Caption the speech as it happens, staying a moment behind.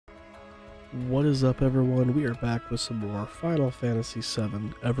What is up, everyone? We are back with some more Final Fantasy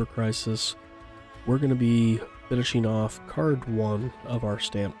VII Ever Crisis. We're going to be finishing off card 1 of our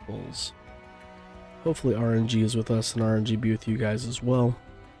stamp pulls. Hopefully RNG is with us and RNG be with you guys as well.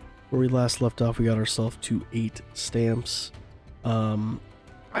 Where we last left off, we got ourselves to 8 stamps.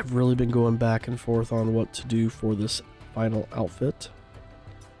 I've really been going back and forth on what to do for this final outfit.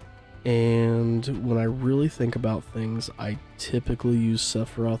 And when I really think about things, I typically use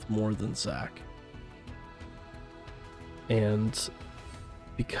Sephiroth more than Zack. And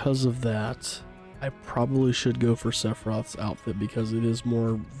because of that, I probably should go for Sephiroth's outfit because it is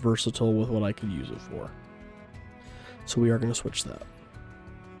more versatile with what I could use it for. So we are going to switch that.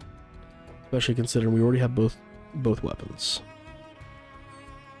 Especially considering we already have both weapons.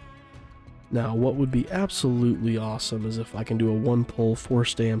 Now, what would be absolutely awesome is if I can do a 1 pull, 4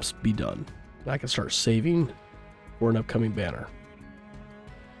 stamps, be done. And I can start saving for an upcoming banner.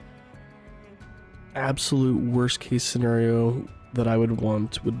 Absolute worst case scenario that I would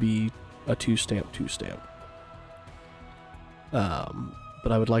want would be a 2 stamp.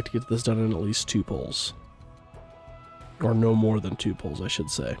 But I would like to get this done in at least 2 pulls. Or no more than 2 pulls, I should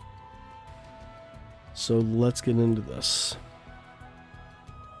say. So let's get into this.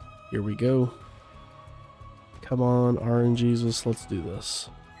 Here we go. Come on, RNGesus, let's do this.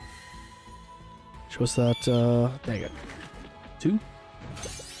 Show us that, dang it. 2?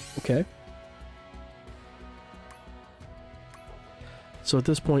 Okay. So at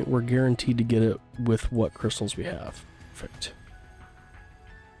this point, we're guaranteed to get it with what crystals we have. Perfect.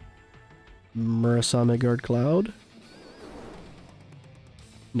 Murasame Guard Cloud?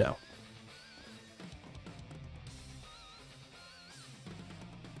 No.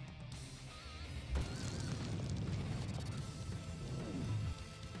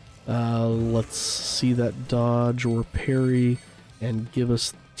 Let's see that dodge or parry and give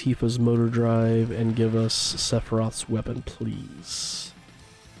us Tifa's motor drive and give us Sephiroth's weapon, please.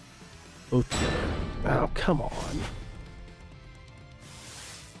 Both together. Oh, come on.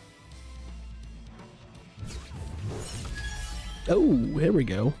 Oh, here we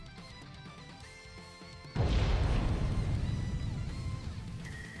go.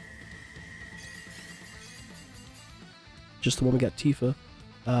 Just the one we got Tifa.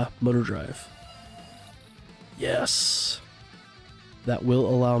 Motor drive. Yes. That will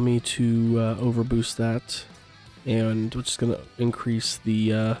allow me to overboost that, and which is going to increase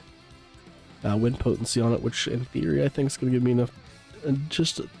the wind potency on it, which in theory I think is going to give me enough,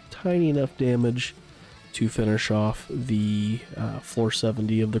 just a tiny enough damage to finish off the floor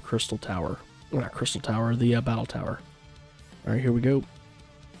 70 of the Crystal Tower. Well, not Crystal Tower, the Battle Tower. Alright, here we go.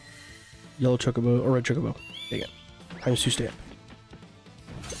 Yellow Chocobo, or Red Chocobo. Dang it. Times 2 stamp.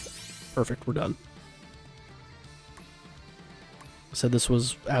 Perfect, we're done. I said this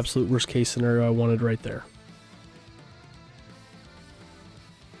was absolute worst case scenario I wanted right there.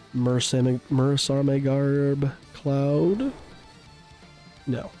 Murasame Garb Cloud?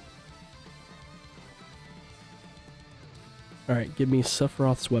 No. Alright, give me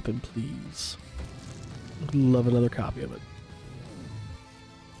Sephiroth's weapon, please. I'd love another copy of it.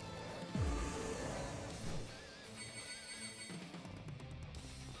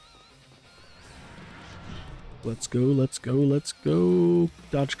 Let's go, let's go, let's go.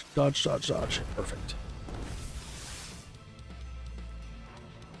 Dodge, dodge, dodge, dodge. Perfect.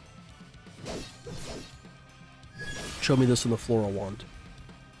 Show me this in the Floral Wand.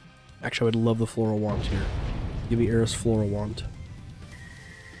 Actually, I would love the Floral Wand here. Give me Eris Floral Wand.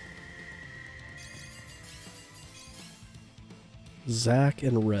 Zack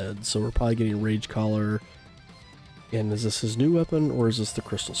and Red, so we're probably getting Rage Collar. And is this his new weapon, or is this the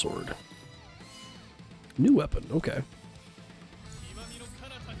Crystal Sword? New weapon, okay.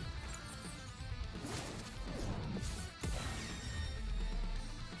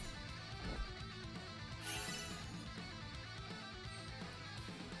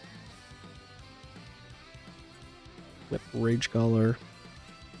 Yep, Rage Collar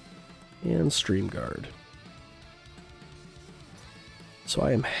and Stream Guard. So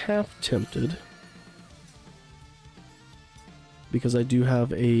I am half tempted because I do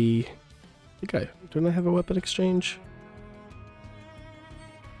have a... don't I have a weapon exchange?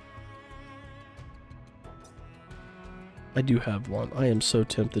 I do have one. I am so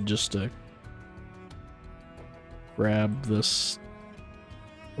tempted just to grab this.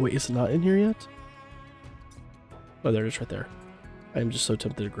 Wait, is it not in here yet? Oh, there it is right there. I am just so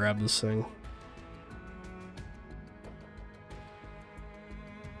tempted to grab this thing.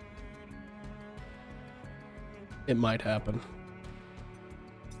 It might happen.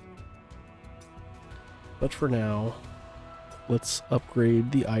 But for now, let's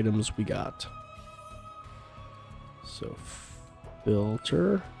upgrade the items we got. So,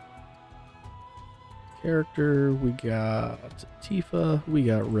 filter. Character, we got Tifa, we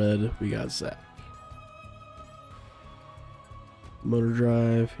got Red, we got Zack. Motor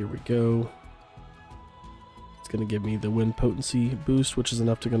drive, here we go. It's going to give me the wind potency boost, which is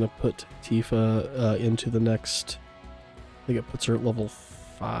enough to going to put Tifa into the next, I think it puts her at level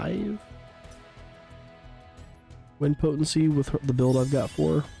 5. Wind potency with the build I've got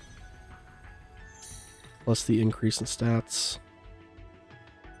for her. Plus the increase in stats.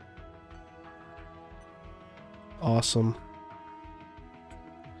 Awesome.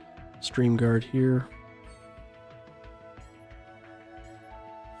 Stream guard here.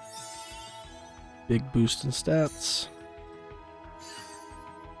 Big boost in stats.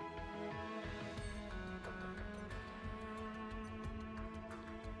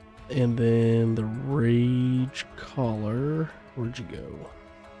 And then the Rage Collar. Where'd you go?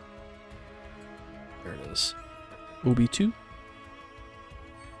 There it is. OB2.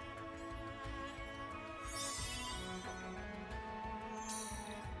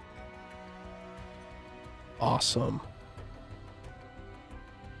 Awesome.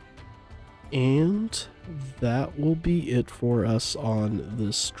 And that will be it for us on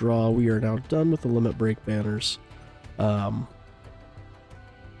this draw. We are now done with the limit break banners. At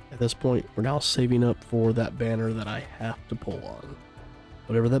this point, we're now saving up for that banner that I have to pull on.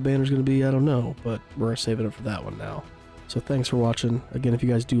 Whatever that banner is going to be, I don't know, but we're saving up for that one now. So thanks for watching. Again, if you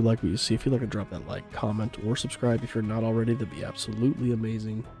guys do like what you see, if you'd like to drop that like, comment, or subscribe if you're not already, that'd be absolutely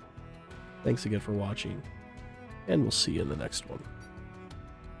amazing. Thanks again for watching, and we'll see you in the next one.